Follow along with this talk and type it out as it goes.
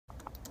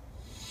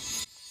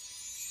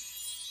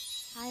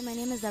Hi, my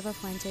name is Deborah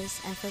Fuentes,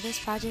 and for this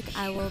project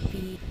I will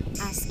be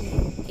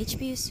asking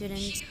HBU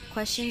students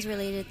questions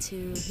related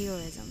to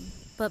heroism.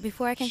 But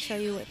before I can show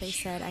you what they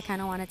said, I kind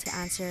of wanted to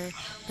answer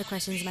the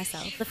questions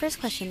myself. The first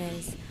question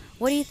is,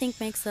 what do you think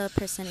makes a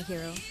person a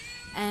hero?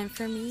 And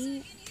for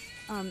me,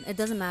 it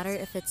doesn't matter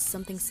if it's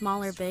something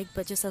small or big,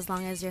 but just as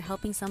long as you're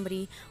helping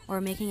somebody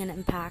or making an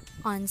impact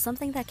on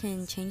something that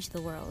can change the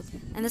world.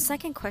 And the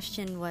second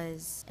question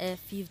was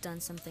if you've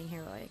done something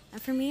heroic.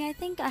 And for me, I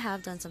think I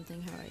have done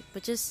something heroic,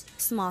 but just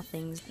small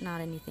things,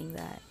 not anything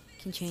that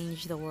can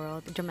change the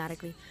world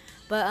dramatically.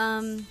 But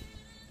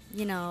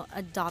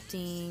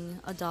adopting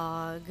a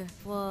dog.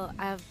 Well,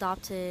 I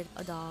adopted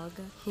a dog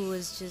who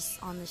was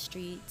just on the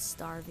street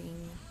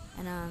starving,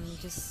 and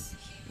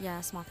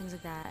yeah, small things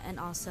like that. And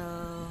also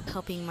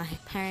helping my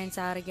parents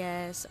out, I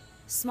guess.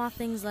 Small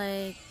things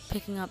like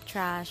picking up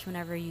trash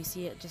whenever you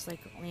see it just like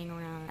laying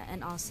around,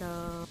 and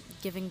also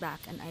giving back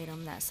an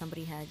item that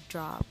somebody had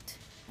dropped.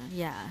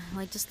 Yeah,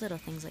 like just little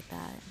things like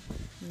that.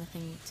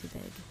 Nothing too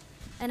big.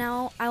 And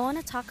now I want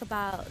to talk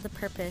about the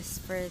purpose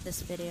for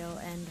this video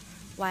and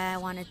why I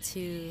wanted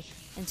to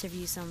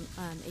interview some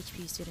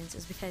HPU students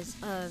is because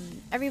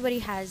everybody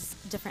has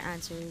different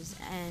answers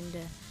and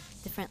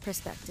different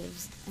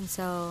perspectives. And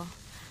so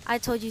I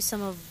told you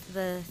some of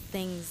the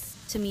things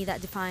to me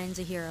that defines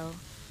a hero.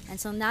 And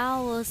so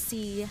now we'll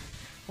see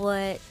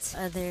what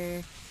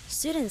other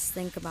students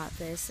think about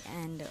this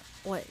and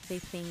what they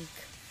think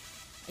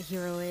a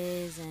hero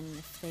is and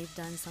if they've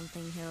done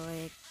something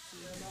heroic.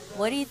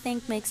 What do you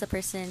think makes a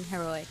person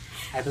heroic?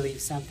 I believe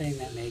something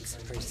that makes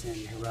a person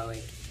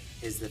heroic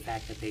is the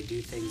fact that they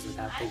do things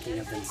without thinking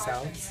of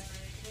themselves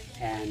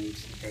and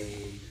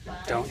they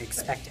don't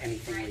expect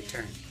anything in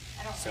return.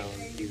 So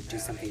you do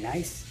something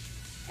nice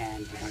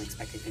and you don't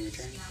expect anything in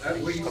return.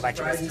 And then you go about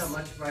your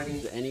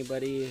business.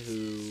 Anybody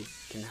who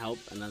can help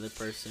another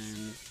person,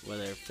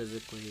 whether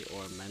physically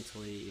or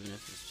mentally, even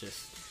if it's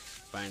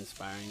just by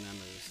inspiring them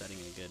or setting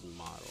a good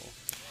model.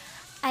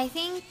 I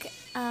think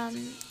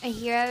a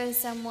hero is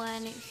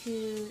someone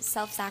who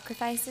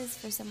self-sacrifices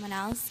for someone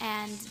else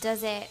and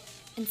does it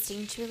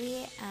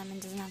instinctually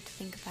and doesn't have to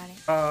think about it.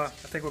 I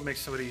think what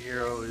makes somebody a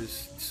hero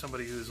is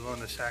somebody who's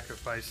willing to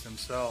sacrifice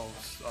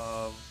themselves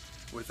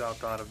without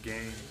thought of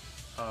gain.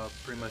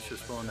 Pretty much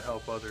just willing to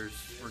help others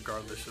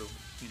regardless of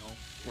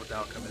what the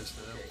outcome is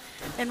to them.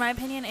 In my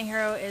opinion, a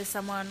hero is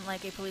someone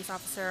like a police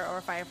officer or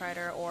a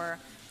firefighter or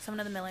someone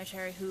in the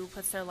military who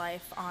puts their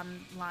life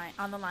on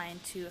the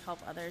line to help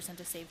others and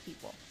to save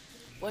people.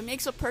 What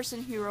makes a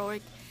person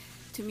heroic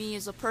to me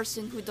is a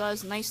person who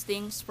does nice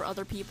things for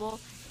other people.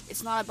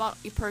 It's not about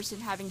a person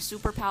having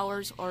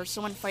superpowers or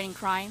someone fighting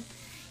crime.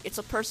 It's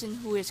a person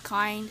who is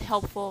kind,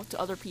 helpful to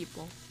other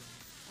people.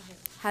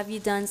 Have you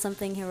done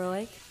something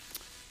heroic?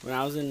 When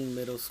I was in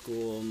middle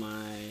school,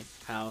 my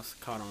house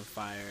caught on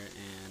fire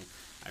and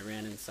I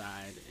ran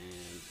inside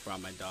and brought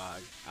my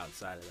dog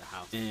outside of the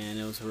house. And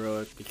it was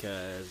heroic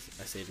because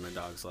I saved my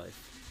dog's life.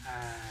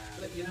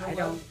 I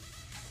don't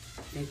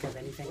think of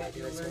anything I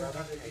do as heroic.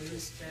 I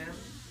just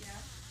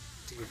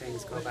do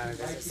things, go about it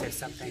as if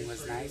something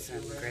was nice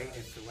and great.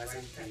 If it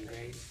wasn't, then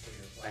great.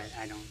 But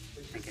I don't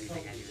think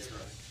anything I do is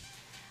heroic.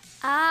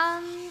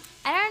 I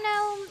don't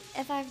know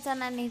if I've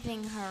done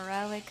anything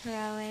heroic.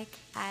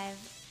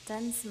 I've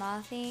done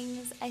small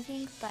things, I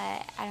think,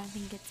 but I don't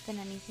think it's been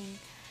anything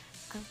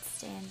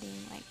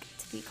outstanding, like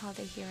to be called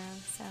a hero,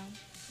 so.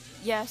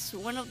 Yes,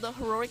 one of the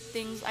heroic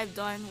things I've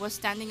done was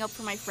standing up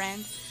for my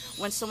friend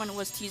when someone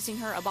was teasing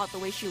her about the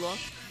way she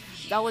looked.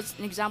 That was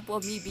an example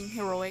of me being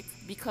heroic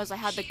because I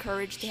had the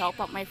courage to help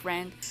out my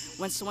friend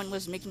when someone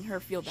was making her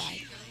feel bad.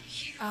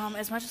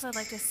 As much as I'd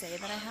like to say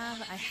that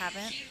I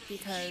haven't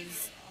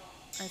because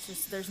it's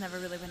just there's never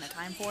really been a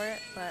time for it,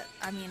 but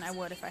I mean I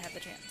would if I had the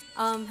chance.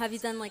 Have you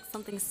done like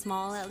something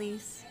small at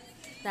least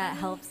that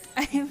helps?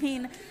 I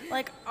mean,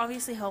 like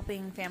obviously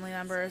helping family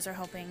members or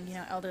helping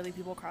elderly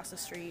people cross the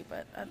street,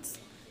 but that's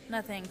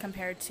nothing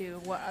compared to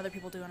what other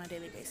people do on a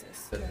daily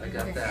basis.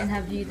 Okay. And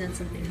have you done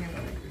something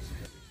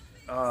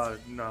heroic?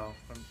 No.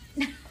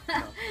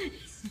 No.